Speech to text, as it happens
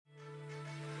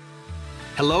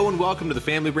Hello and welcome to the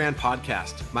Family Brand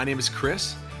Podcast. My name is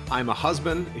Chris. I'm a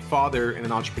husband, a father, and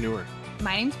an entrepreneur.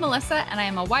 My name's Melissa, and I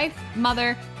am a wife,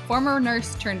 mother, former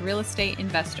nurse turned real estate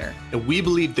investor. And we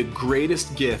believe the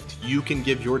greatest gift you can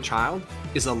give your child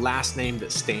is a last name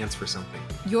that stands for something.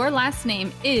 Your last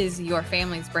name is your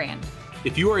family's brand.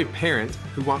 If you are a parent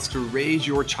who wants to raise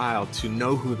your child to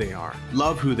know who they are,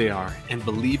 love who they are, and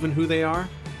believe in who they are,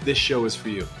 this show is for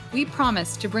you. We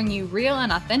promise to bring you real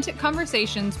and authentic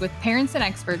conversations with parents and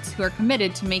experts who are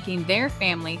committed to making their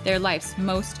family their life's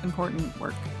most important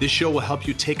work. This show will help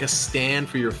you take a stand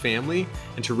for your family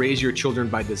and to raise your children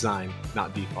by design,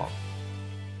 not default.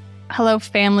 Hello,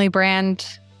 family brand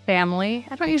family.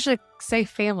 I don't usually say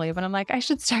family, but I'm like, I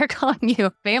should start calling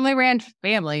you family brand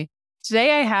family.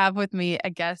 Today I have with me a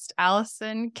guest,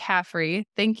 Alyson Caffrey.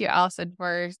 Thank you, Alyson,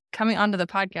 for coming onto the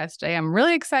podcast today. I'm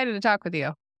really excited to talk with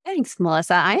you. Thanks,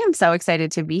 Melissa. I am so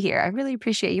excited to be here. I really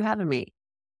appreciate you having me.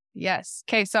 Yes.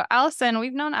 Okay. So Alyson,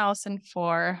 we've known Alyson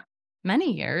for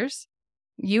many years.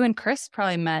 You and Chris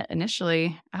probably met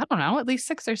initially, I don't know, at least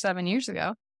 6 or 7 years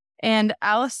ago. And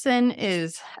Alyson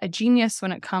is a genius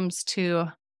when it comes to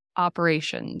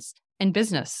operations and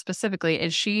business specifically.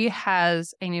 And she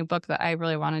has a new book that I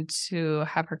really wanted to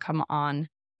have her come on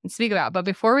and speak about. But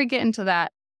before we get into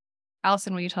that,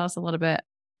 Alyson, will you tell us a little bit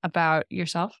about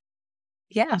yourself?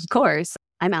 Yeah, of course.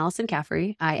 I'm Alyson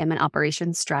Caffrey. I am an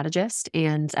operations strategist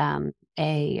and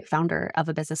a founder of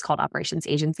a business called Operations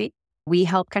Agency. We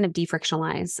help kind of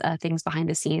defrictionalize things behind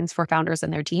the scenes for founders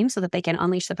and their team so that they can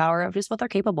unleash the power of just what they're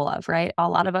capable of, right? A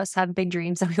lot of us have big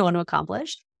dreams that we want to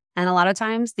accomplish. And a lot of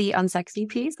times the unsexy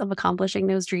piece of accomplishing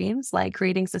those dreams, like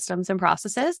creating systems and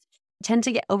processes, tend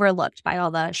to get overlooked by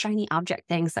all the shiny object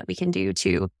things that we can do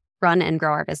to run and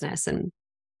grow our business and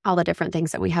all the different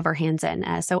things that we have our hands in.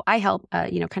 So I help,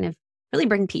 kind of really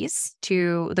bring peace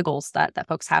to the goals that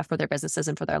folks have for their businesses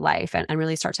and for their life and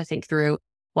really start to think through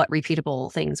what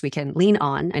repeatable things we can lean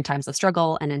on in times of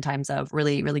struggle and in times of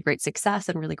really, really great success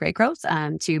and really great growth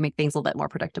to make things a little bit more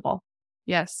predictable.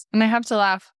 Yes. And I have to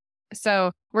laugh.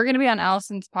 So we're going to be on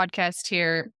Alyson's podcast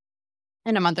here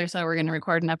in a month or so. We're going to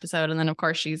record an episode. And then, of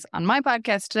course, she's on my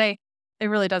podcast today. It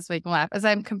really does make me laugh as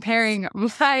I'm comparing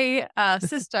my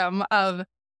system of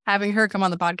having her come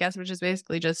on the podcast, which is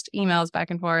basically just emails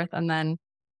back and forth. And then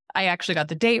I actually got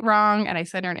the date wrong and I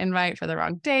sent her an invite for the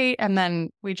wrong date. And then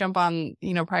we jump on,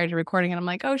 prior to recording and I'm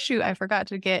like, oh, shoot, I forgot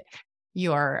to get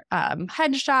your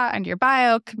headshot and your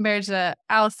bio compared to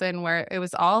Alyson, where it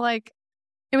was all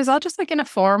just like in a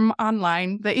form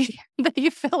online that you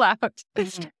fill out.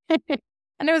 And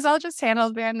it was all just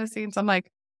handled behind the scenes. I'm like,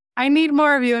 I need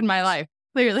more of you in my life.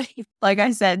 Clearly. Like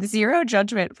I said, zero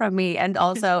judgment from me. And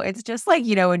also it's just like,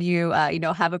 when you,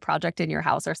 have a project in your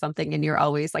house or something and you're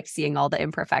always like seeing all the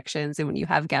imperfections. And when you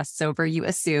have guests over, you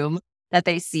assume that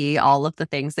they see all of the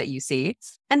things that you see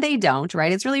and they don't,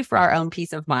 right? It's really for our own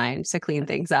peace of mind to clean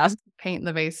things up. Paint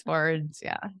the baseboards.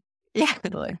 Yeah. Yeah.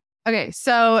 Totally. Okay.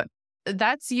 So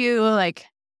that's you, like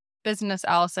business,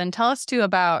 Alyson. Tell us too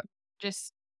about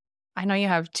I know you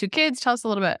have 2 kids. Tell us a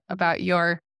little bit about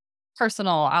your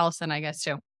personal Alyson, I guess,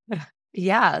 too.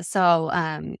 Yeah. So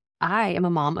I am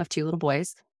a mom of 2 little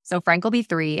boys. So Frank will be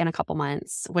 3 in a couple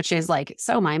months, which is like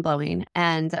so mind blowing.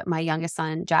 And my youngest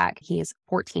son, Jack, he is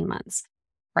 14 months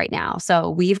right now. So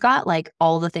we've got like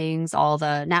all the things, all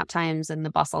the nap times and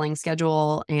the bustling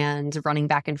schedule and running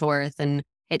back and forth. And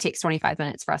it takes 25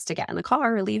 minutes for us to get in the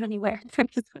car or leave anywhere.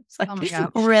 It's like, oh my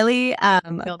God. Really,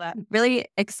 feel that. Really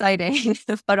exciting,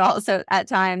 but also at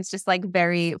times just like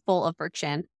very full of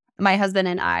friction. My husband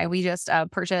and I, we just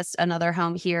purchased another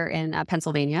home here in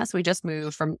Pennsylvania. So we just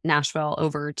moved from Nashville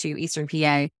over to Eastern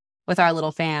PA with our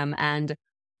little fam. And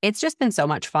it's just been so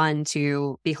much fun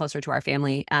to be closer to our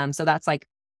family. So that's like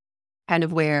kind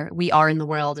of where we are in the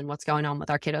world and what's going on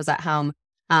with our kiddos at home.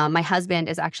 My husband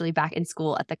is actually back in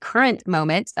school at the current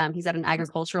moment. He's at an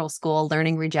agricultural school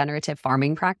learning regenerative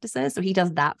farming practices. So he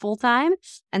does that full time.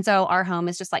 And so our home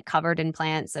is just like covered in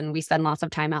plants and we spend lots of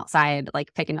time outside,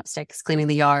 like picking up sticks, cleaning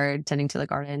the yard, tending to the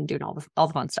garden, doing all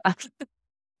the fun stuff.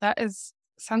 That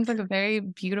sounds like a very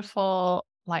beautiful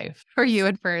life for you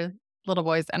and for little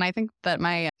boys. And I think that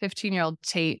my 15-year-old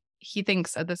Tate, he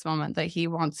thinks at this moment that he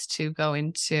wants to go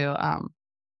into,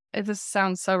 this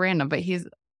sounds so random, but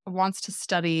wants to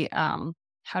study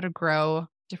how to grow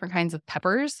different kinds of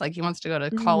peppers. Like he wants to go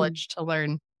to college to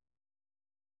learn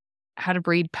how to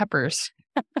breed peppers.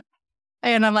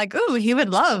 And I'm like, ooh, he would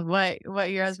love what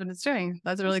your husband is doing.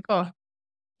 That's really cool.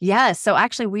 Yes. So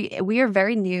actually we are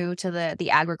very new to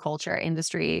the agriculture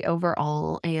industry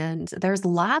overall. And there's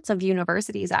lots of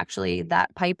universities actually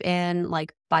that pipe in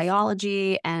like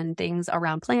biology and things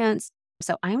around plants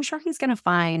So I'm sure he's going to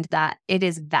find that it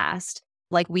is vast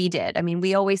like we did. I mean,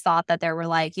 we always thought that there were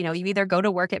like, you either go to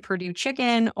work at Purdue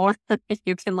Chicken or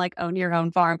you can like own your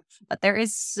own farm. But there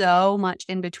is so much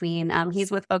in between. He's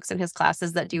with folks in his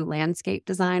classes that do landscape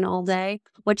design all day,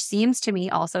 which seems to me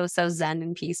also so zen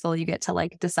and peaceful. You get to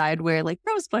like decide where like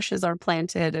rose bushes are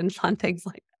planted and fun things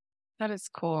like that. That is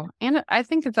cool. And I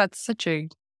think that that's such a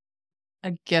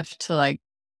gift to like,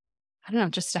 I don't know,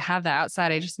 just to have that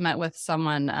outside. I just met with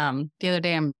someone the other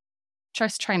day. I'm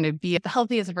just trying to be the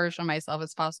healthiest version of myself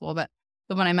as possible. But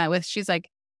the one I met with, she's like,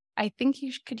 I think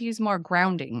you could use more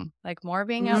grounding, like more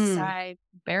being outside,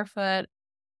 barefoot.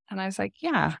 And I was like,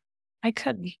 yeah, I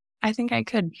could. I think I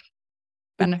could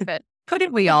benefit.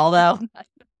 Couldn't we all, though?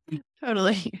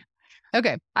 Totally.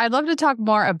 Okay. I'd love to talk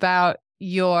more about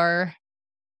your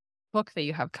book that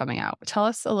you have coming out. Tell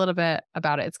us a little bit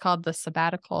about it. It's called The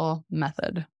Sabbatical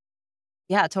Method.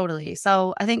 Yeah, totally.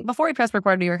 So I think before we press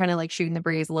record, we were kind of like shooting the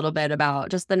breeze a little bit about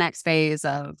just the next phase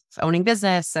of owning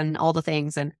business and all the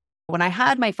things. And when I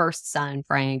had my first son,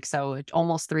 Frank, so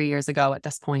almost 3 years ago at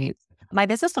this point, my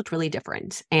business looked really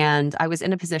different. And I was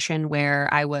in a position where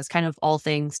I was kind of all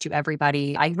things to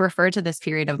everybody. I refer to this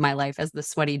period of my life as the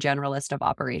sweaty generalist of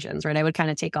operations, right? I would kind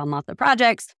of take on lots of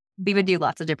projects. We would do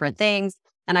lots of different things.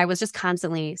 And I was just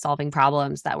constantly solving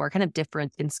problems that were kind of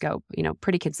different in scope,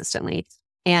 pretty consistently.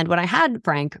 And when I had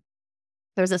Frank,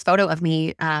 there was this photo of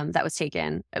me that was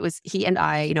taken. It was he and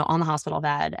I, on the hospital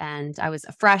bed. And I was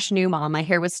a fresh new mom. My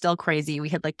hair was still crazy. We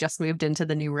had like just moved into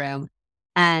the new room.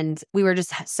 And we were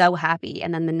just so happy.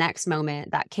 And then the next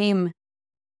moment that came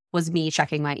was me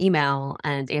checking my email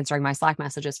and answering my Slack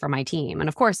messages for my team. And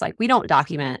of course, like we don't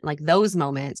document like those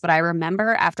moments. But I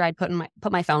remember after I'd put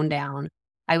my phone down,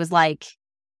 I was like,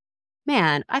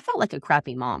 man, I felt like a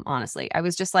crappy mom, honestly. I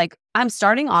was just like, I'm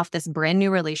starting off this brand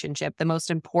new relationship, the most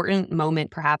important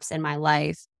moment perhaps in my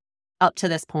life up to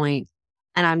this point.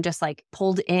 And I'm just like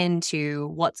pulled into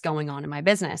what's going on in my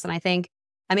business. And I think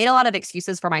I made a lot of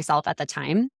excuses for myself at the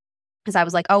time because I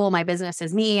was like, oh, well, my business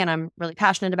is me and I'm really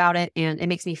passionate about it. And it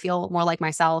makes me feel more like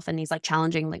myself in these like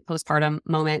challenging like postpartum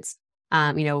moments,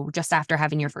 just after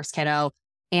having your first kiddo.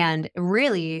 And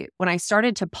really, when I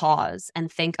started to pause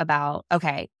and think about,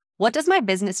 okay, what does my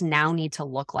business now need to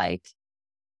look like?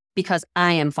 Because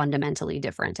I am fundamentally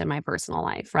different in my personal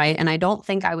life, right? And I don't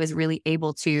think I was really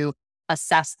able to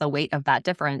assess the weight of that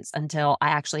difference until I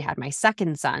actually had my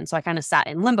second son. So I kind of sat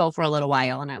in limbo for a little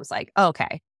while and I was like,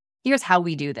 okay, here's how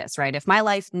we do this, right? If my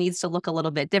life needs to look a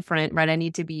little bit different, right? I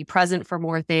need to be present for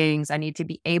more things. I need to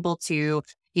be able to,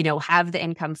 have the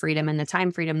income freedom and the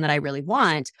time freedom that I really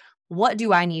want. What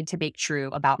do I need to make true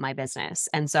about my business?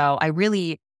 And so I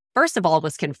really first of all,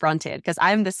 was confronted because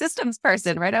I'm the systems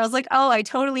person, right? I was like, oh, I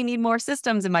totally need more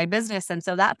systems in my business. And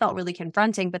so that felt really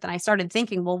confronting. But then I started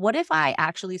thinking, well, what if I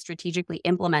actually strategically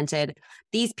implemented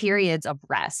these periods of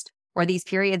rest or these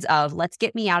periods of let's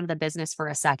get me out of the business for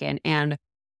a second and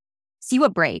see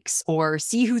what breaks or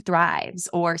see who thrives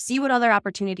or see what other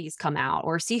opportunities come out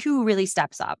or see who really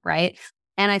steps up, right?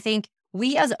 And I think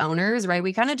we as owners, right,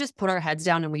 we kind of just put our heads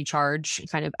down and we charge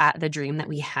kind of at the dream that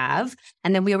we have.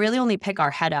 And then we really only pick our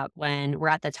head up when we're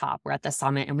at the top, we're at the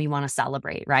summit and we want to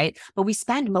celebrate, right? But we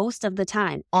spend most of the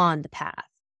time on the path.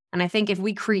 And I think if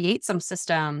we create some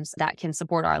systems that can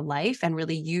support our life and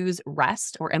really use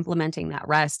rest or implementing that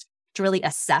rest to really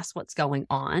assess what's going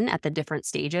on at the different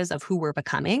stages of who we're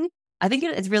becoming, I think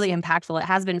it's really impactful. It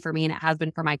has been for me and it has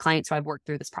been for my clients who I've worked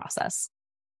through this process.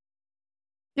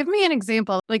 Give me an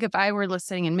example. Like if I were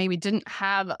listening and maybe didn't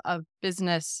have a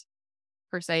business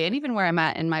per se, and even where I'm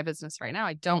at in my business right now,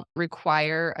 I don't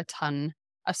require a ton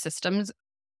of systems.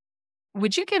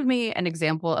 Would you give me an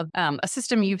example of a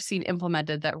system you've seen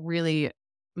implemented that really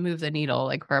moved the needle,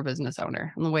 like for a business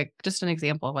owner? Like just an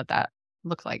example of what that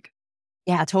looked like.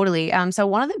 Yeah, totally. So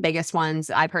one of the biggest ones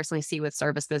I personally see with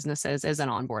service businesses is an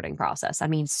onboarding process. I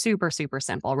mean, super, super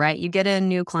simple, right? You get a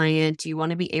new client, you want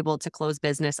to be able to close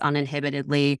business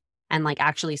uninhibitedly and like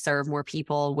actually serve more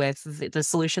people with the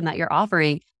solution that you're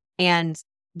offering. And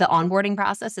the onboarding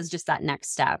process is just that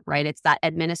next step, right? It's that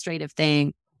administrative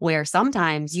thing where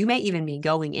sometimes you may even be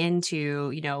going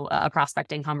into, a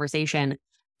prospecting conversation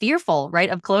fearful,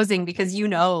 right, of closing because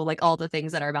like all the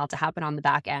things that are about to happen on the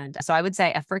back end. So I would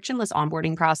say a frictionless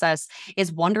onboarding process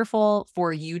is wonderful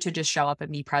for you to just show up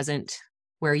and be present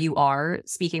where you are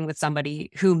speaking with somebody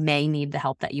who may need the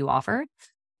help that you offer,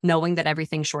 knowing that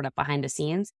everything's shored up behind the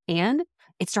scenes. And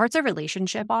it starts a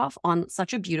relationship off on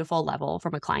such a beautiful level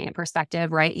from a client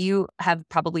perspective, right? You have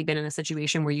probably been in a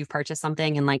situation where you've purchased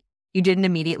something and like you didn't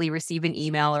immediately receive an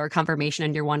email or a confirmation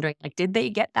and you're wondering like, did they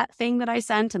get that thing that I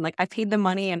sent? And like, I paid the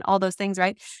money and all those things,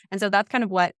 right? And so that's kind of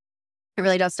what it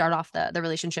really does start off the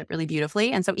relationship really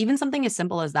beautifully. And so even something as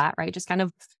simple as that, right? Just kind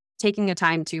of taking a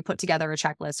time to put together a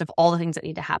checklist of all the things that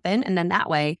need to happen. And then that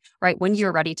way, right, when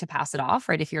you're ready to pass it off,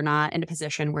 right, if you're not in a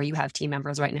position where you have team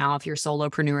members right now, if you're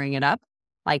solopreneuring it up,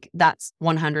 like that's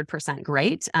 100%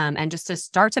 great. And just to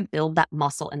start to build that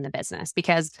muscle in the business,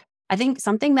 because I think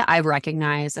something that I've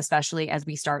recognized, especially as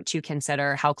we start to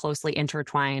consider how closely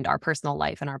intertwined our personal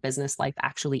life and our business life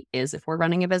actually is if we're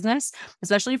running a business,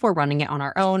 especially if we're running it on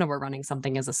our own or we're running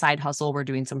something as a side hustle, we're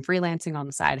doing some freelancing on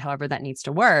the side, however that needs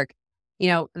to work. You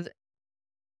know,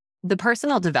 the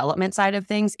personal development side of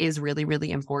things is really, really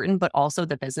important, but also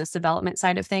the business development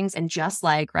side of things. And just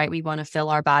like, right, we want to fill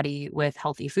our body with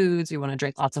healthy foods, we want to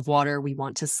drink lots of water, we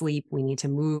want to sleep, we need to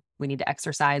move, we need to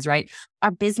exercise, right? Our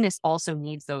business also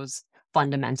needs those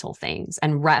fundamental things.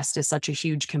 And rest is such a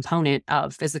huge component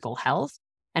of physical health.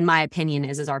 And my opinion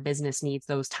is our business needs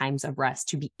those times of rest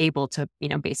to be able to,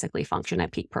 basically function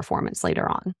at peak performance later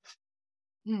on.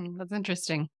 That's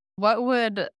interesting. What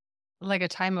would like a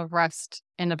time of rest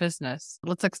in a business?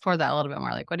 Let's explore that a little bit more.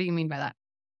 Like, what do you mean by that?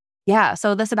 Yeah.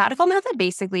 So the sabbatical method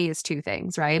basically is two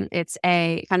things, right? It's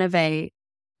a kind of a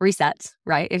reset,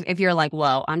 right? If you're like,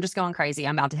 whoa, I'm just going crazy,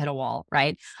 I'm about to hit a wall,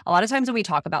 right? A lot of times when we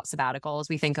talk about sabbaticals,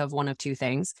 we think of one of two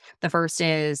things. The first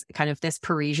is kind of this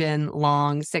Parisian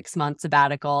long 6-month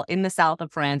sabbatical in the south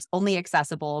of France, only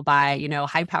accessible by,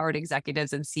 high-powered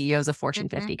executives and CEOs of Fortune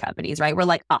 50 companies, right? We're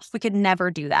like, oh, we could never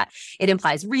do that. It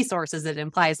implies resources. It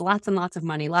implies lots and lots of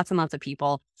money, lots and lots of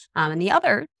people. And the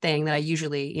other thing that I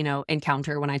usually,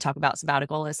 encounter when I talk about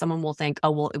sabbatical is someone will think,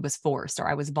 oh, well, it was forced or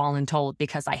I was voluntold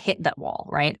because I hit that wall,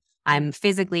 right? I'm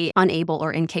physically unable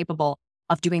or incapable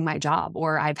of doing my job,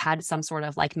 or I've had some sort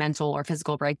of like mental or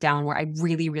physical breakdown where I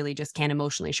really, really just can't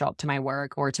emotionally show up to my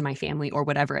work or to my family or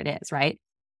whatever it is, right?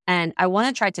 And I want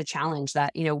to try to challenge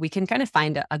that, we can kind of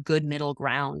find a good middle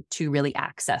ground to really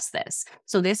access this.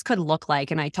 So this could look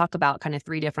like, and I talk about kind of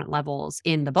 3 different levels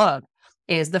in the book,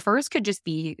 is the first could just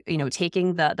be,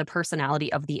 taking the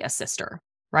personality of the assister.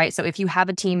 Right. So if you have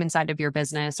a team inside of your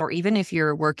business, or even if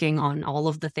you're working on all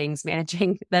of the things,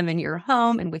 managing them in your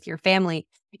home and with your family,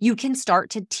 you can start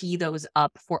to tee those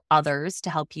up for others to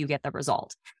help you get the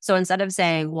result. So instead of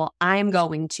saying, well, I'm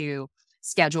going to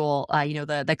schedule,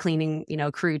 the cleaning,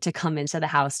 crew to come into the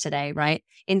house today, right?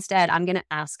 Instead, I'm going to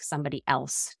ask somebody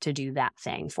else to do that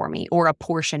thing for me or a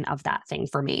portion of that thing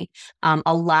for me.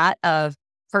 A lot of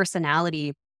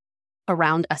personality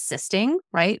around assisting,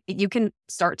 right? You can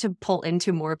start to pull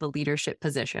into more of a leadership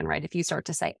position, right? If you start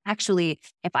to say, actually,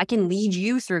 if I can lead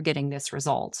you through getting this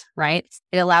result, right?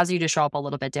 It allows you to show up a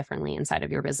little bit differently inside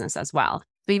of your business as well.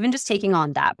 So even just taking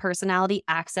on that personality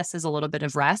accesses a little bit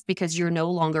of rest because you're no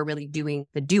longer really doing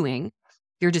the doing.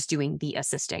 You're just doing the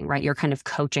assisting, right? You're kind of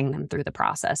coaching them through the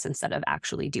process instead of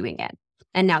actually doing it.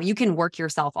 And now you can work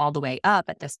yourself all the way up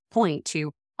at this point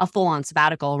to a full-on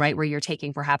sabbatical, right? Where you're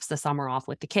taking perhaps the summer off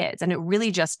with the kids. And it really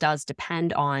just does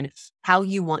depend on how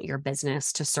you want your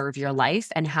business to serve your life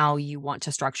and how you want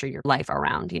to structure your life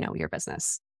around, your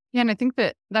business. Yeah. And I think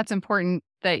that that's important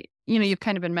that, you've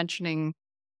kind of been mentioning,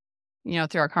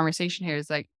 through our conversation here is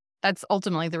like, that's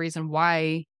ultimately the reason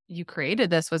why you created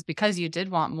this was because you did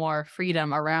want more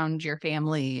freedom around your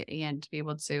family and to be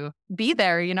able to be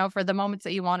there, for the moments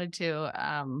that you wanted to.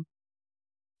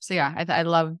 So yeah, I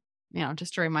love,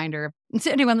 just a reminder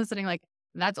to anyone listening, like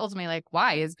that's ultimately like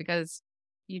why is because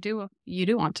you do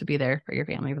want to be there for your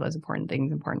family, for those important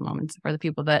things, important moments, for the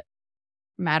people that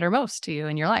matter most to you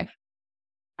in your life.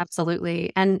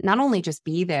 Absolutely. And not only just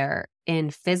be there in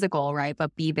physical, right,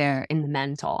 but be there in the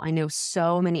mental. I know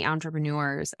so many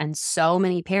entrepreneurs and so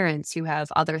many parents who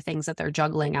have other things that they're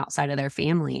juggling outside of their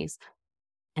families,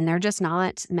 and they're just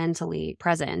not mentally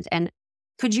present. And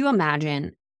could you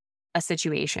imagine a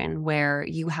situation where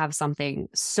you have something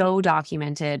so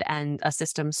documented and a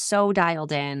system so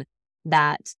dialed in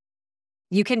that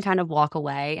you can kind of walk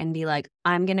away and be like,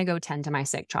 I'm going to go tend to my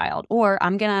sick child, or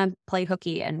I'm going to play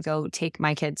hooky and go take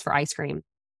my kids for ice cream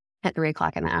at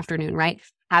 3:00 in the afternoon, right?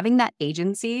 Having that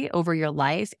agency over your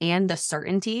life and the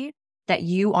certainty that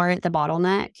you aren't the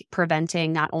bottleneck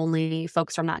preventing not only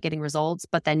folks from not getting results,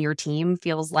 but then your team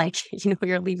feels like,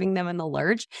 you're leaving them in the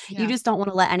lurch. Yeah. You just don't want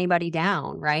to let anybody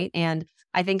down, right? And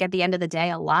I think at the end of the day,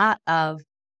 a lot of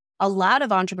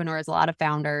entrepreneurs, a lot of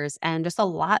founders, and just a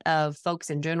lot of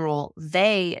folks in general,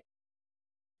 they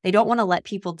don't want to let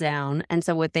people down. And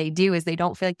so what they do is they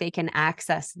don't feel like they can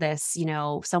access this,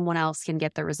 someone else can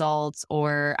get the results,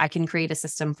 or I can create a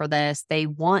system for this. They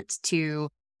want to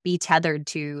be tethered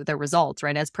to the results,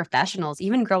 right? As professionals,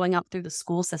 even growing up through the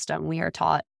school system, we are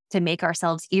taught to make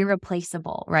ourselves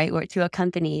irreplaceable, right? Or to a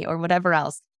company or whatever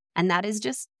else. And that is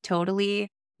just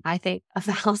totally I think a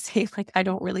fallacy. Like, I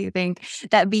don't really think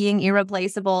that being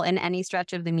irreplaceable in any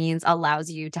stretch of the means allows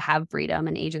you to have freedom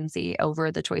and agency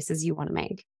over the choices you want to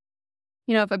make.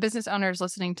 If a business owner is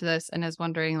listening to this and is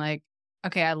wondering like,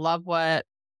 okay, I love what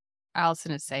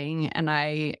Alyson is saying, and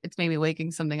it's maybe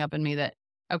waking something up in me that,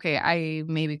 okay, I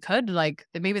maybe could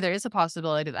that maybe there is a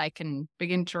possibility that I can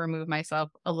begin to remove myself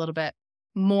a little bit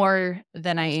more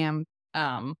than I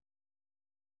am.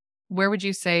 Where would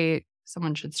you say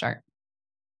someone should start?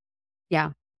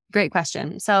 Yeah, great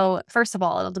question. So first of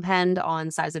all, it'll depend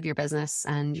on size of your business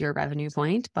and your revenue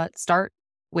point, but start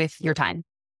with your time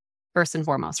first and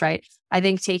foremost, right? I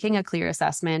think taking a clear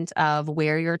assessment of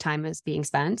where your time is being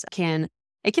spent can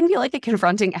feel like a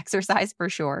confronting exercise for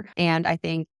sure. And I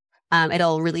think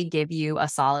it'll really give you a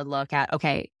solid look at,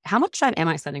 okay, how much time am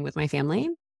I spending with my family?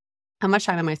 How much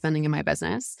time am I spending in my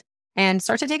business? And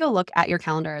start to take a look at your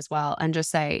calendar as well and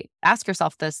just ask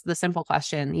yourself the simple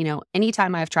question,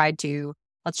 anytime I've tried to,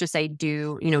 let's just say,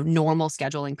 do, normal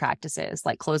scheduling practices,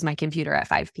 like close my computer at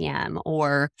 5 p.m.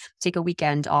 or take a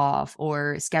weekend off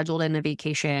or scheduled in a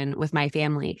vacation with my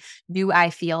family, do I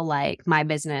feel like my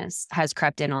business has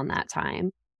crept in on that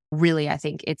time? Really, I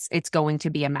think it's going to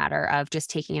be a matter of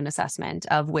just taking an assessment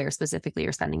of where specifically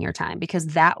you're spending your time, because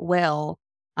that will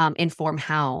inform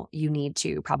how you need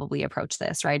to probably approach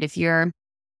this, right? If you're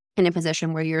in a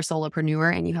position where you're a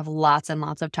solopreneur and you have lots and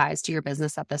lots of ties to your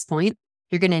business at this point,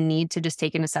 you're going to need to just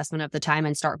take an assessment of the time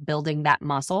and start building that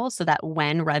muscle so that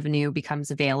when revenue becomes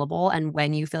available and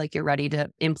when you feel like you're ready to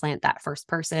implant that first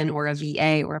person or a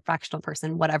VA or a fractional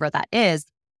person, whatever that is,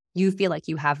 you feel like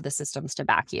you have the systems to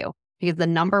back you. Because the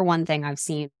number one thing I've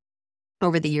seen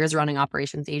over the years running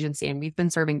operations agency, and we've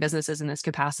been serving businesses in this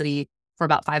capacity for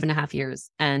about 5.5 years.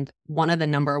 And one of the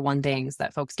number one things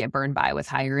that folks get burned by with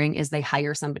hiring is they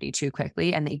hire somebody too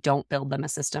quickly and they don't build them a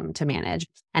system to manage.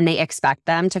 And they expect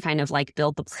them to kind of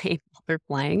build the plane while they're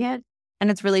playing it. And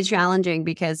it's really challenging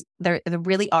because there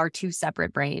really are two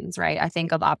separate brains, right? I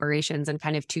think of operations in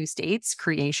kind of two states,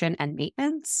 creation and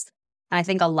maintenance. And I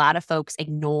think a lot of folks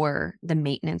ignore the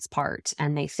maintenance part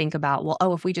and they think about,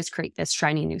 well, if we just create this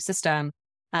shiny new system,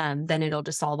 then it'll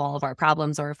just solve all of our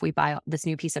problems. Or if we buy this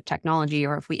new piece of technology,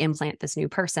 or if we implant this new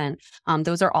person,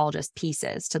 those are all just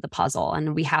pieces to the puzzle.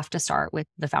 And we have to start with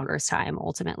the founder's time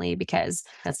ultimately, because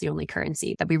that's the only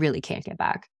currency that we really can't get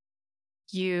back.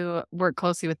 You work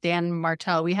closely with Dan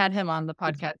Martell. We had him on the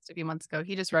podcast a few months ago.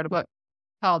 He just wrote a book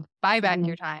called Buy Back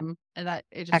Your Time. And that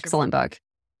it just excellent book.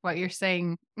 What you're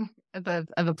saying of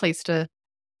a place to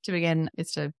begin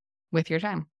is with your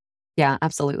time. Yeah,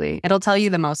 absolutely. It'll tell you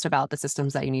the most about the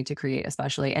systems that you need to create,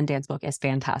 especially. And Dan's book is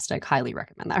fantastic. Highly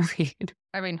recommend that read.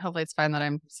 I mean, hopefully it's fine that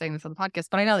I'm saying this on the podcast,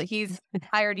 but I know that he's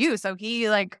hired you. So he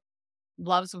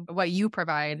loves what you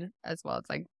provide as well.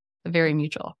 It's very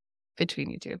mutual between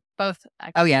you two, both.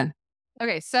 Oh, yeah.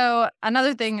 Okay. So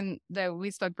another thing that we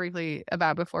spoke briefly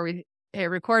about before we hit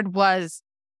record was,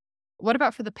 what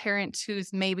about for the parent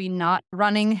who's maybe not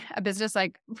running a business?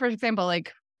 For example,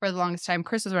 for the longest time,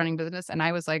 Chris was running business and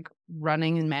I was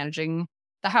running and managing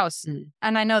the house.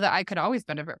 And I know that I could always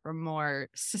benefit from more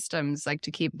systems,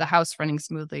 to keep the house running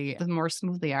smoothly. The more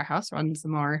smoothly our house runs, the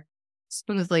more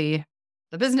smoothly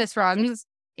the business runs,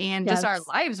 and just our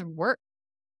lives work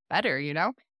better,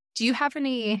 Do you have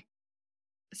any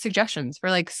suggestions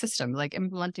for systems,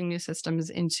 implementing new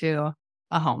systems into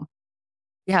a home?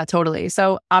 Yeah, totally.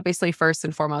 So obviously, first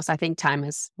and foremost, I think time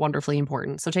is wonderfully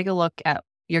important. So take a look at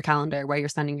your calendar, where you're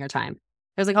spending your time.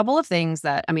 There's a couple of things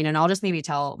that, and I'll just maybe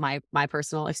tell my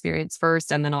personal experience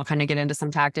first, and then I'll kind of get into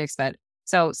some tactics. But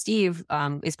so Steve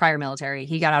is prior military.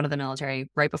 He got out of the military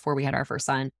right before we had our first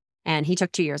son, and he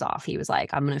took 2 years off. He was like,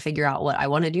 I'm going to figure out what I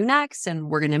want to do next, and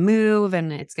we're going to move,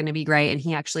 and it's going to be great. And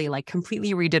he actually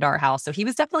completely redid our house. So he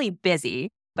was definitely busy,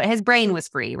 but his brain was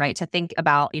free, right? To think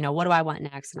about, what do I want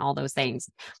next and all those things.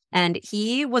 And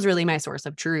he was really my source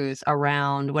of truth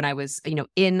around when I was,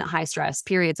 in high stress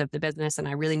periods of the business and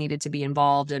I really needed to be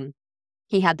involved. And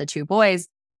he had the 2 boys.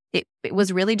 It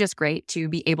was really just great to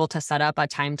be able to set up a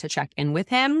time to check in with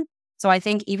him. So I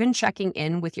think even checking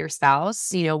in with your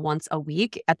spouse, once a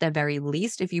week at the very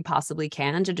least, if you possibly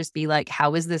can, to just be like,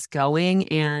 how is this going?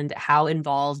 And how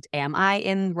involved am I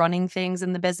in running things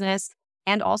in the business?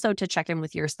 And also to check in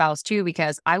with your spouse too,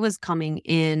 because I was coming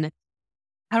in,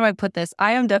 how do I put this?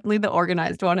 I am definitely the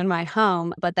organized one in my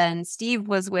home, but then Steve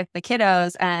was with the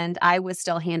kiddos and I was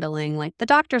still handling the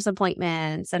doctor's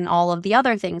appointments and all of the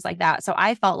other things like that. So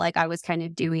I felt like I was kind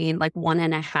of doing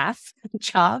 1.5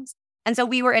 jobs. And so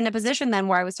we were in a position then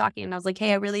where I was talking and I was like,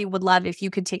 hey, I really would love if you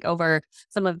could take over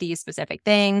some of these specific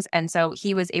things. And so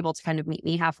he was able to kind of meet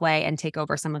me halfway and take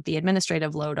over some of the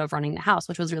administrative load of running the house,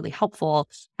 which was really helpful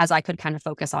as I could kind of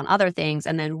focus on other things.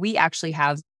 And then we actually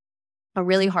have a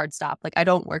really hard stop. Like I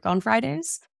don't work on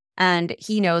Fridays. And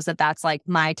he knows that that's like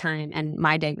my time and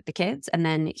my day with the kids. And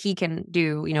then he can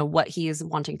do, what he's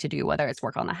wanting to do, whether it's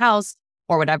work on the house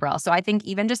or whatever else. So I think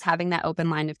even just having that open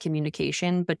line of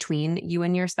communication between you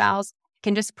and your spouse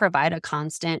can just provide a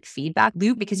constant feedback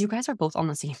loop because you guys are both on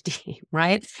the same team,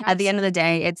 right? Yes. At the end of the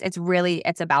day,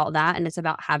 it's about that. And it's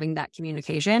about having that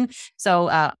communication.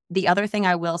 So the other thing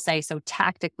I will say, so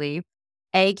tactically,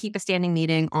 keep a standing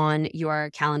meeting on your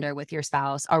calendar with your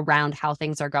spouse around how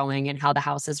things are going and how the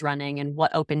house is running and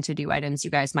what open to-do items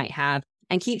you guys might have.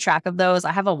 And keep track of those.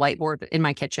 I have a whiteboard in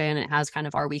my kitchen. It has kind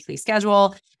of our weekly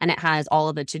schedule and it has all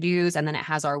of the to-dos and then it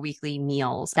has our weekly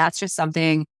meals. That's just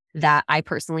something that I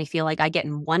personally feel like I get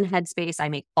in one headspace. I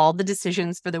make all the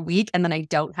decisions for the week and then I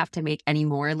don't have to make any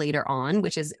more later on,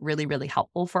 which is really, really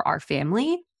helpful for our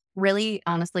family. Really,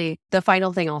 honestly, the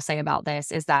final thing I'll say about this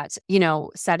is that,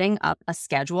 setting up a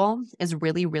schedule is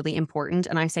really, really important.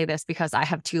 And I say this because I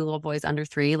have 2 little boys under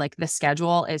 3. Like the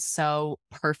schedule is so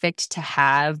perfect to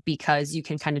have because you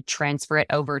can kind of transfer it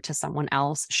over to someone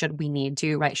else should we need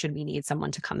to, right? Should we need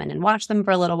someone to come in and watch them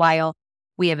for a little while?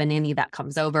 We have a nanny that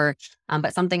comes over.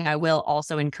 But something I will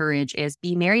also encourage is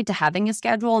be married to having a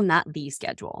schedule, not the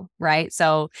schedule, right?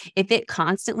 So if it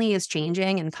constantly is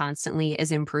changing and constantly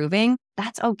is improving,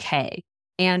 that's okay.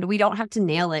 And we don't have to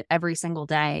nail it every single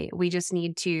day. We just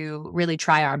need to really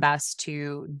try our best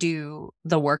to do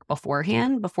the work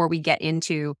beforehand before we get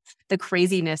into the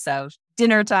craziness of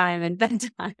dinner time and bedtime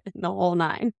and the whole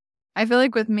 9. I feel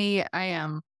like with me, I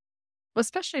am. Well,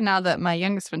 especially now that my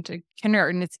youngest went to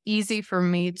kindergarten, it's easy for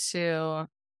me to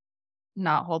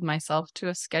not hold myself to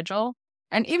a schedule.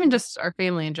 And even just our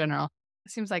family in general.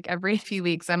 It seems like every few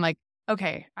weeks, I'm like,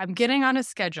 okay, I'm getting on a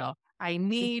schedule. I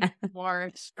need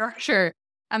more structure.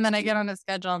 And then I get on a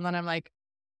schedule and then I'm like,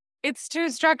 it's too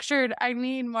structured. I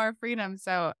need more freedom.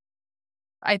 So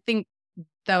I think,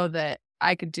 though, that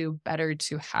I could do better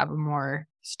to have more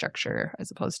structure as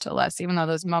opposed to less, even though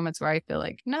those moments where I feel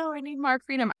like, no, I need more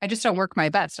freedom. I just don't work my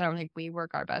best. I don't think we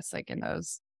work our best like in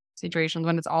those situations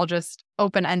when it's all just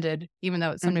open-ended, even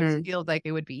though it sometimes feels like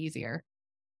it would be easier.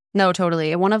 No,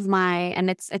 totally. One of and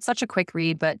it's such a quick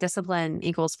read, but Discipline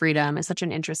Equals Freedom is such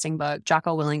an interesting book.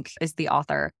 Jocko Willink is the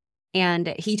author,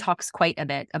 and he talks quite a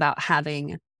bit about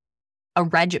having a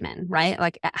regimen, right?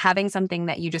 Like having something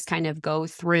that you just kind of go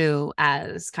through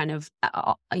as kind of,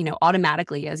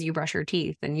 automatically as you brush your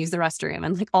teeth and use the restroom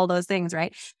and like all those things,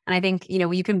 right? And I think,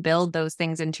 you can build those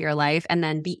things into your life and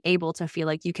then be able to feel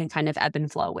like you can kind of ebb and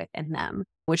flow within them,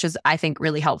 which is, I think,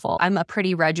 really helpful. I'm a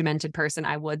pretty regimented person,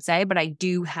 I would say, but I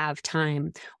do have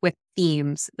time with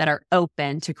themes that are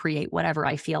open to create whatever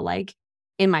I feel like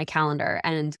in my calendar.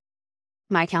 And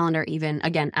my calendar, even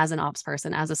again, as an ops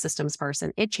person, as a systems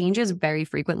person, it changes very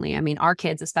frequently. I mean, our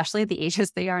kids, especially at the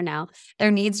ages they are now,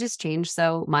 their needs just change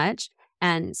so much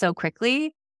and so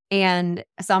quickly. And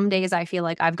some days I feel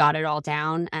like I've got it all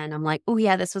down and I'm like, oh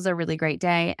yeah, this was a really great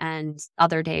day. And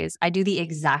other days I do the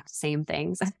exact same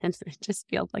things and it just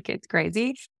feels like it's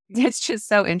crazy. It's just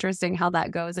so interesting how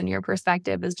that goes and your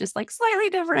perspective is just like slightly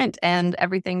different and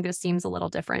everything just seems a little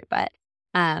different. But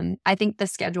I think the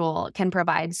schedule can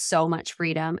provide so much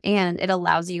freedom and it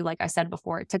allows you, like I said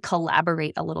before, to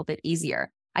collaborate a little bit easier.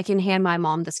 I can hand my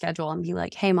mom the schedule and be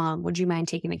like, hey, mom, would you mind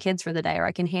taking the kids for the day? Or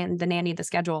I can hand the nanny the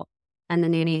schedule and the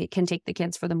nanny can take the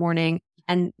kids for the morning.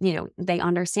 And, they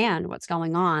understand what's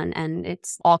going on and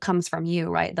it's all comes from you,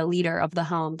 right? The leader of the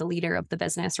home, the leader of the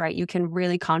business, right? You can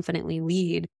really confidently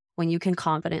lead when you can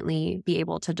confidently be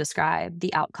able to describe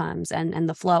the outcomes and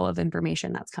the flow of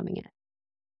information that's coming in.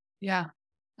 Yeah.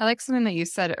 I like something that you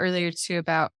said earlier too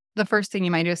about the first thing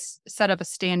you might just set up a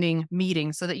standing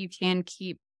meeting so that you can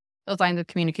keep those lines of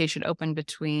communication open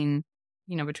between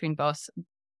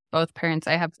both parents.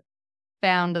 I have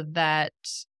found that,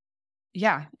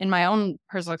 in my own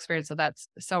personal experience, that's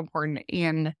so important.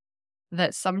 And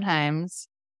that sometimes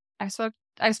I spoke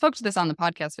to this on the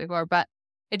podcast before, but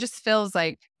it just feels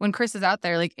like when Chris is out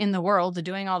there, like in the world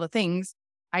doing all the things,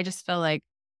 I just feel like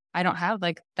I don't have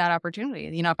like that opportunity.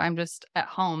 If I'm just at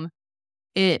home,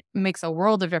 it makes a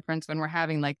world of difference when we're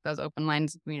having like those open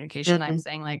lines of communication. Mm-hmm. I'm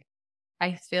saying like,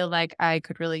 I feel like I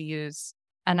could really use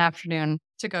an afternoon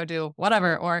to go do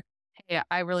whatever, or hey,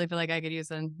 I really feel like I could use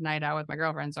a night out with my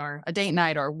girlfriends or a date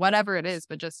night or whatever it is,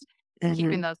 but just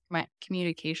keeping those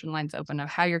communication lines open of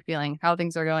how you're feeling, how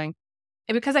things are going.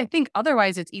 And because I think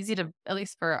otherwise it's easy to, at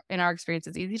least in our experience,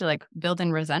 it's easy to like build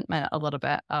in resentment a little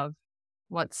bit of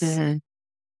what's Mhm.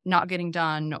 not getting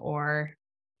done, or,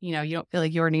 you don't feel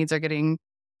like your needs are getting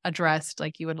addressed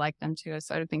like you would like them to.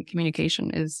 So I think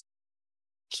communication is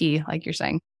key, like you're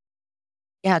saying.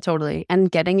 Yeah, totally.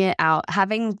 And getting it out,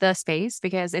 having the space,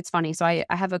 because it's funny. So I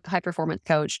have a high performance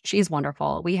coach. She's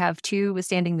wonderful. We have 2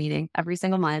 standing meeting every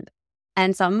single month.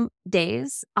 And some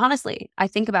days, honestly, I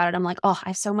think about it. I'm like, oh, I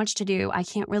have so much to do. I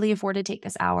can't really afford to take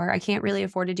this hour. I can't really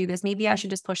afford to do this. Maybe I should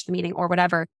just push the meeting or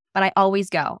whatever. But I always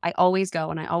go. I always go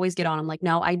and I always get on. I'm like,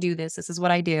 no, I do this. This is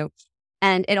what I do.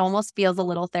 And it almost feels a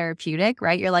little therapeutic,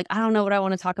 right? You're like, I don't know what I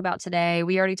want to talk about today.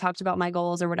 We already talked about my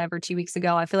goals or whatever 2 weeks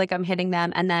ago. I feel like I'm hitting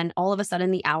them. And then all of a sudden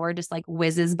the hour just like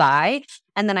whizzes by.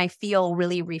 And then I feel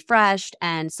really refreshed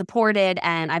and supported.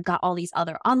 And I've got all these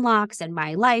other unlocks in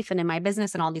my life and in my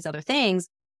business and all these other things.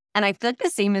 And I feel like the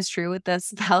same is true with the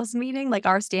spouse meeting, like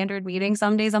our standard meeting.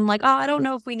 Some days I'm like, oh, I don't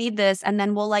know if we need this. And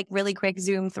then we'll like really quick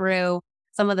zoom through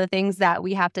some of the things that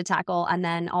we have to tackle. And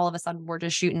then all of a sudden we're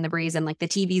just shooting the breeze and like the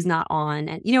TV's not on.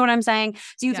 And you know what I'm saying?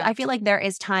 So Yeah. I feel like there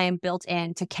is time built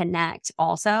in to connect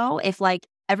also if like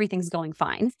everything's going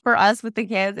fine. For us with the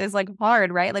kids is like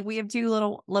hard, right? Like we have 2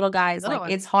 little guys. Little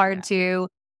Like it's ones, hard yeah. to,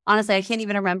 honestly, I can't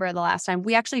even remember the last time.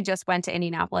 We actually just went to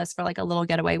Indianapolis for like a little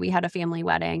getaway. We had a family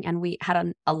wedding and we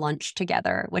had a lunch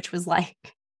together, which was like,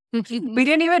 we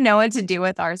didn't even know what to do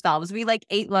with ourselves. We like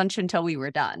ate lunch until we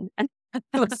were done. And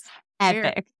it was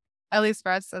epic. At least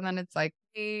for us. And then it's like,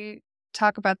 we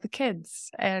talk about the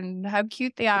kids and how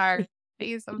cute they are,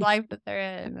 phase of life that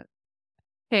they're in.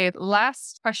 Okay,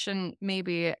 last question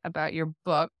maybe about your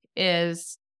book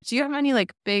is, do you have any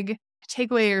like big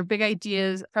takeaway or big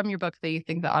ideas from your book that you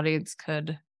think the audience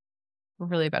could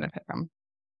really benefit from?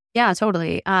 Yeah,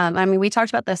 totally. I mean, we talked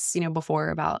about this, before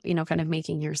about, kind of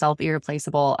making yourself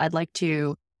irreplaceable. I'd like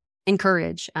to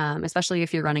encourage, especially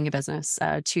if you're running a business,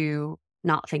 to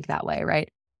not think that way, right?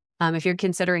 If you're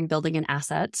considering building an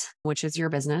asset, which is your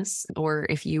business, or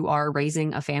if you are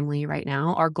raising a family right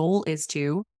now, our goal is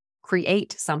to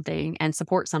create something and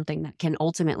support something that can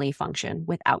ultimately function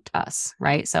without us,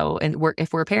 right? So, and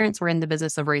if we're parents, we're in the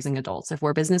business of raising adults. If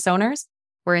we're business owners,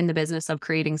 we're in the business of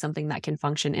creating something that can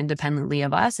function independently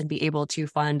of us and be able to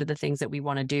fund the things that we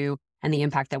want to do and the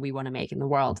impact that we want to make in the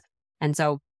world. And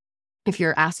so if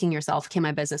you're asking yourself, can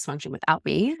my business function without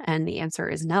me? And the answer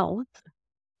is no,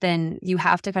 then you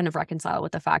have to kind of reconcile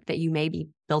with the fact that you may be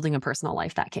building a personal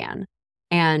life that can.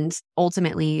 And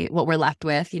ultimately, what we're left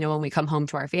with, when we come home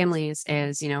to our families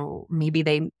is, maybe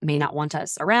they may not want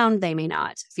us around. They may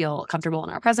not feel comfortable in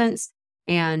our presence.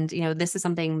 And, this is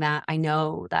something that I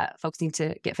know that folks need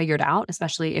to get figured out,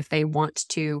 especially if they want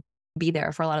to be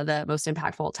there for a lot of the most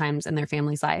impactful times in their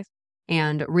family's life.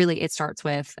 And really, it starts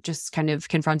with just kind of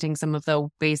confronting some of the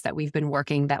ways that we've been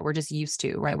working that we're just used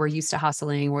to, right? We're used to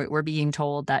hustling. We're being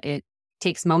told that it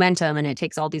takes momentum and it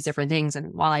takes all these different things.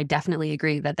 And while I definitely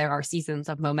agree that there are seasons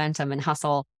of momentum and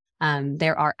hustle,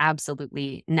 there are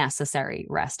absolutely necessary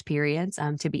rest periods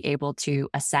to be able to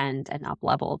ascend and up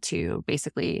level to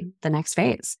basically the next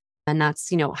phase. And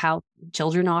that's, how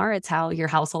children are. It's how your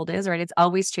household is, right? It's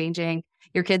always changing.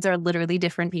 Your kids are literally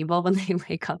different people when they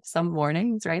wake up some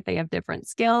mornings, right? They have different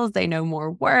skills. They know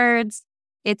more words.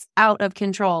 It's out of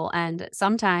control. And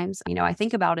sometimes, I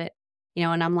think about it,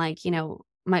 and I'm like,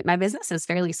 my business is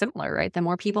fairly similar, right? The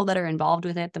more people that are involved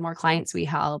with it, the more clients we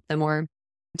help, the more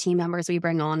team members we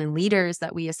bring on and leaders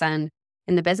that we ascend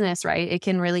in the business, right? It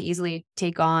can really easily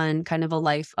take on kind of a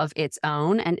life of its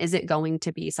own. And is it going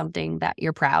to be something that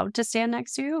you're proud to stand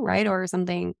next to, right? Or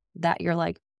something that you're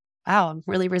like, wow, I'm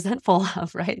really resentful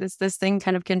of, right? This thing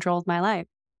kind of controls my life.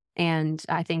 And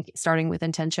I think starting with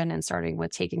intention and starting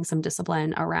with taking some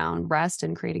discipline around rest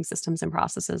and creating systems and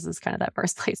processes is kind of that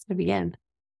first place to begin.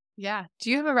 Yeah. Do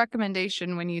you have a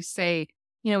recommendation when you say,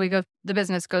 the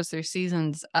business goes through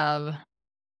seasons of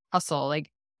hustle? Like,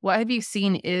 what have you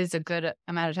seen is a good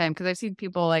amount of time? Because I've seen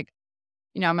people like,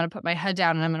 I'm going to put my head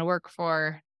down and I'm going to work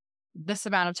for this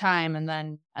amount of time and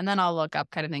then I'll look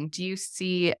up kind of thing. Do you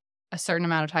see a certain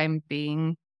amount of time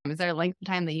is there a length of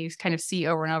time that you kind of see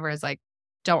over and over as like,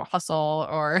 don't hustle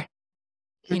or,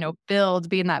 be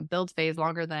in that build phase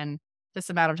longer than this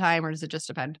amount of time, or does it just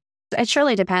depend? It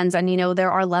surely depends. And,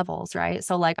 there are levels, right?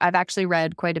 So like I've actually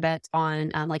read quite a bit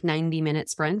on like 90-minute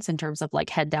sprints in terms of like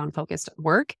head down focused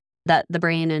work that the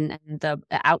brain and the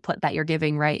output that you're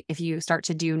giving, right? If you start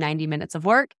to do 90 minutes of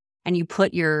work and you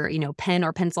put your, pen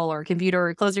or pencil or computer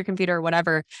or close your computer or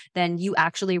whatever, then you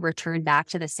actually return back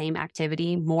to the same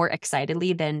activity more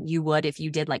excitedly than you would if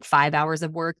you did like 5 hours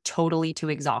of work totally to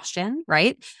exhaustion,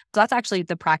 right? So that's actually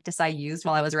the practice I used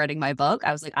while I was writing my book.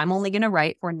 I was like, I'm only going to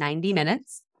write for 90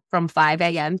 minutes from 5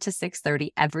 a.m. to 6:30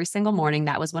 every single morning.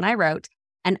 That was when I wrote.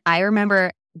 And I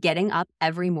remember getting up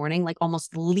every morning, like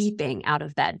almost leaping out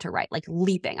of bed to write, like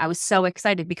leaping. I was so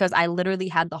excited because I literally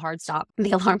had the hard stop.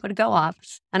 The alarm would go off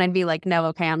and I'd be like, no,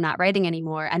 okay, I'm not writing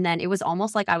anymore. And then it was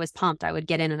almost like I was pumped. I would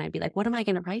get in and I'd be like, what am I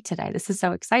going to write today? This is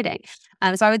so exciting.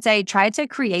 So I would say try to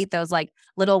create those like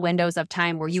little windows of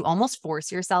time where you almost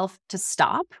force yourself to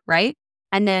stop, right?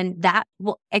 And then that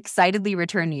will excitedly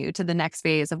return you to the next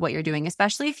phase of what you're doing,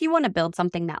 especially if you want to build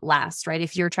something that lasts, right?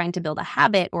 If you're trying to build a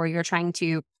habit or you're trying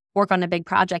to work on a big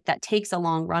project that takes a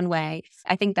long runway,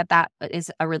 I think that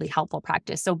is a really helpful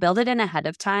practice. So build it in ahead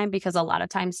of time, because a lot of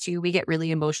times too, we get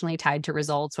really emotionally tied to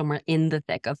results when we're in the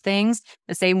thick of things.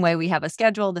 The same way we have a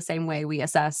schedule, the same way we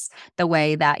assess the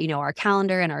way that, our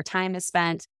calendar and our time is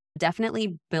spent.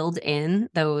 Definitely build in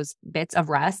those bits of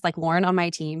rest. Like Lauren on my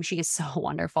team, she is so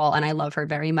wonderful and I love her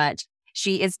very much.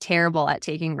 She is terrible at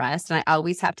taking rest. And I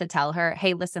always have to tell her,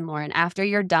 hey, listen, Lauren, after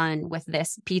you're done with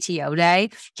this PTO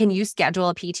day, can you schedule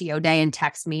a PTO day and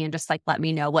text me and just like let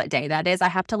me know what day that is? I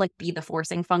have to like be the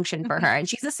forcing function for her. And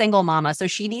she's a single mama, so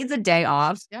she needs a day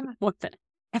off. Yeah. With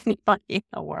anybody in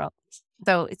the world.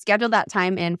 So schedule that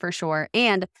time in for sure.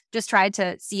 And just try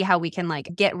to see how we can like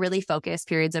get really focused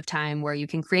periods of time where you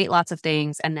can create lots of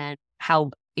things, and then how,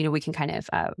 we can kind of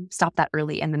stop that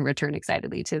early and then return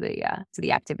excitedly to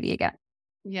the activity again.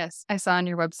 Yes. I saw on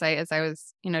your website as I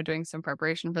was, doing some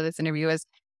preparation for this interview, is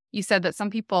you said that some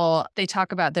people, they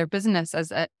talk about their business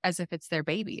as if it's their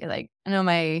baby. Like, I know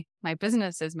my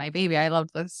business is my baby. I love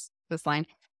this line.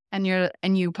 And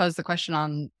you posed the question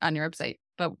on your website,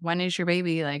 but when is your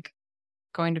baby like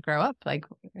going to grow up? Like,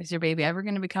 is your baby ever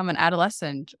going to become an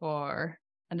adolescent or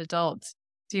an adult?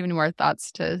 Do you have any more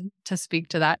thoughts to speak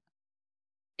to that?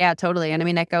 Yeah, totally. And I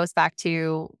mean, it goes back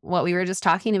to what we were just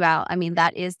talking about. I mean,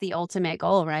 that is the ultimate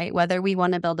goal, right? Whether we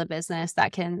want to build a business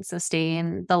that can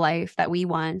sustain the life that we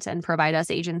want and provide us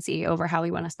agency over how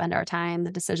we want to spend our time,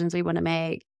 the decisions we want to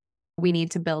make, we need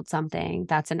to build something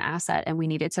that's an asset, and we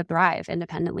need it to thrive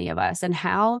independently of us. And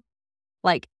how,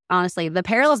 like, honestly, the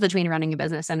parallels between running a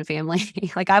business and a family,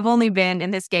 like I've only been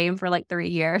in this game for like 3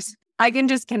 years. I can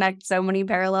just connect so many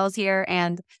parallels here.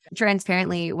 And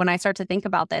transparently, when I start to think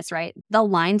about this, right, the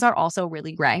lines are also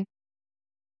really gray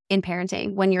in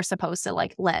parenting when you're supposed to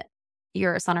like let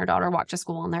your son or daughter walk to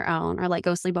school on their own or like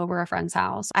go sleep over a friend's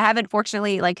house. I haven't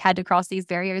fortunately like had to cross these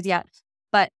barriers yet,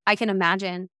 but I can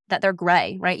imagine that they're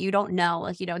gray, right? You don't know,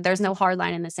 like, there's no hard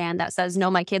line in the sand that says, no,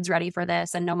 my kid's ready for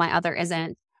this and no, my other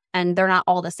isn't. And they're not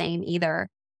all the same either.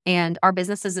 And our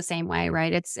business is the same way,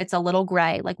 right? It's a little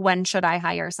gray. Like, when should I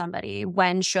hire somebody?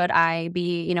 When should I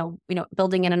be,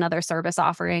 building in another service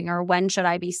offering? Or when should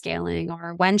I be scaling?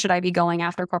 Or when should I be going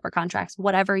after corporate contracts?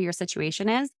 Whatever your situation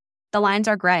is, the lines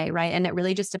are gray, right? And it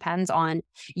really just depends on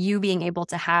you being able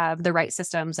to have the right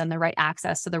systems and the right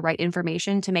access to the right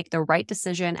information to make the right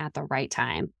decision at the right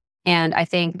time. And I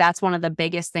think that's one of the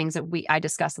biggest things that I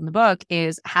discuss in the book,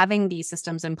 is having these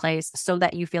systems in place so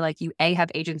that you feel like you A, have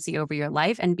agency over your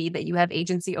life, and B, that you have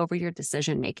agency over your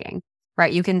decision making,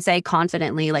 right? You can say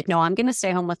confidently, like, no, I'm going to stay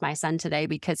home with my son today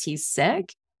because he's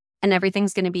sick and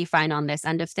everything's going to be fine on this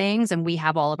end of things. And we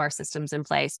have all of our systems in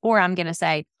place. Or I'm going to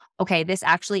say, okay, this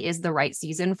actually is the right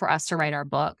season for us to write our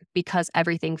book because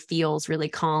everything feels really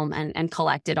calm and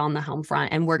collected on the home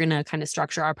front. And we're going to kind of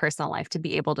structure our personal life to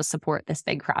be able to support this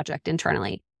big project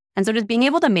internally. And so just being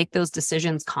able to make those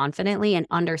decisions confidently and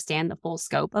understand the full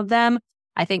scope of them,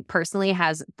 I think personally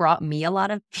has brought me a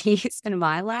lot of peace in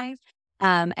my life.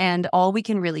 And all we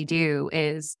can really do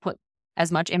is put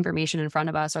as much information in front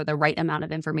of us, or the right amount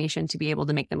of information, to be able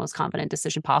to make the most confident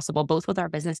decision possible, both with our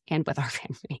business and with our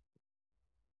family.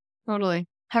 Totally.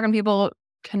 How can people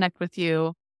connect with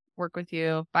you, work with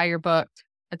you, buy your book,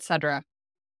 etc.?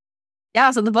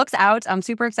 Yeah, so the book's out. I'm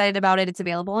super excited about it. It's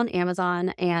available on Amazon,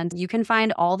 and you can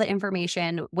find all the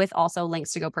information with also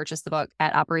links to go purchase the book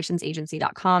at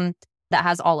operationsagency.com. That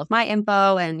has all of my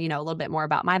info and, a little bit more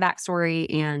about my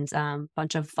backstory and a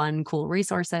bunch of fun, cool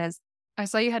resources. I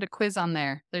saw you had a quiz on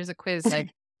there. There's a quiz,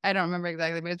 like, I don't remember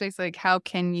exactly, but it's basically like, how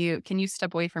can you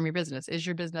step away from your business? Is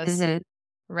your business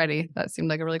ready? That seemed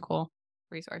like a really cool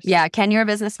resource. Yeah. Can your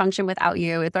business function without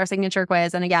you? It's our signature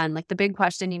quiz. And again, like the big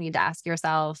question you need to ask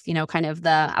yourself, kind of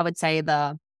I would say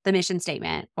the mission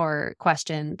statement or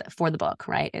question for the book,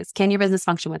 right, is, can your business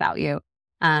function without you?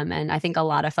 And I think a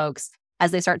lot of folks,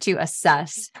 as they start to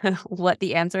assess what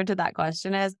the answer to that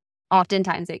question is,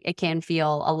 oftentimes it can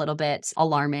feel a little bit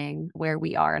alarming where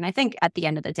we are. And I think at the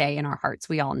end of the day, in our hearts,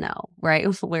 we all know, right,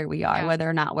 where we are, whether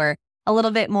or not we're a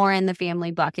little bit more in the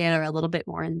family bucket or a little bit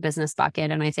more in the business bucket.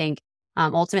 And I think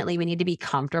ultimately we need to be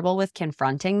comfortable with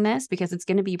confronting this, because it's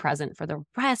going to be present for the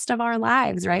rest of our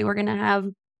lives, right? We're going to have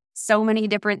so many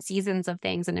different seasons of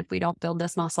things. And if we don't build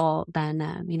this muscle,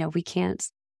 then, we can't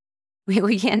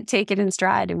take it in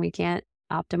stride, and we can't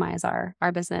optimize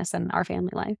our business and our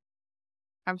family life.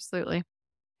 Absolutely.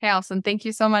 Hey, Alyson, thank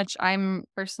you so much. I'm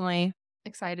personally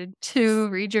excited to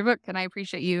read your book, and I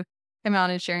appreciate you coming on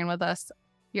and sharing with us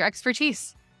your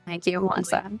expertise. Thank you,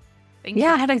 Melissa. Thank you.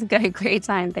 Yeah, I had a great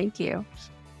time. Thank you.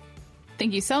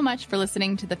 Thank you so much for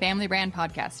listening to the Family Brand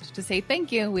Podcast. To say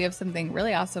thank you, we have something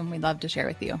really awesome we'd love to share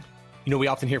with you. We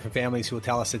often hear from families who will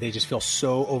tell us that they just feel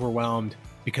so overwhelmed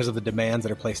because of the demands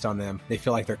that are placed on them. They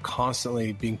feel like they're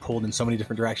constantly being pulled in so many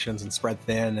different directions and spread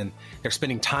thin, and they're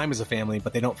spending time as a family,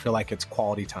 but they don't feel like it's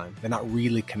quality time. They're not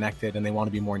really connected, and they want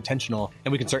to be more intentional.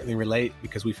 And we can certainly relate,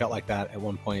 because we felt like that at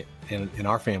one point in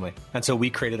our family. And so we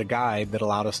created a guide that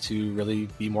allowed us to really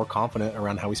be more confident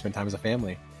around how we spend time as a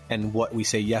family, and what we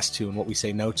say yes to and what we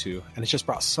say no to. And it's just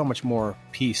brought so much more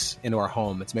peace into our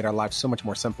home. It's made our lives so much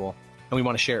more simple, and we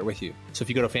want to share it with you. So if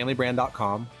you go to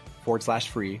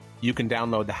familybrand.com/free, you can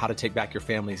download the How to Take Back Your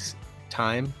Family's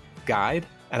Time guide.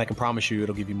 And I can promise you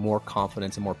it'll give you more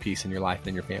confidence and more peace in your life and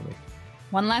in your family.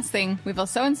 One last thing, we feel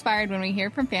so inspired when we hear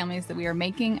from families that we are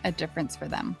making a difference for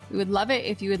them. We would love it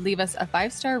if you would leave us a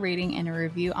 5-star rating and a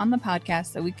review on the podcast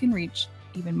so we can reach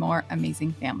even more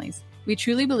amazing families. We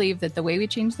truly believe that the way we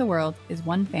change the world is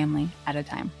one family at a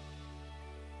time.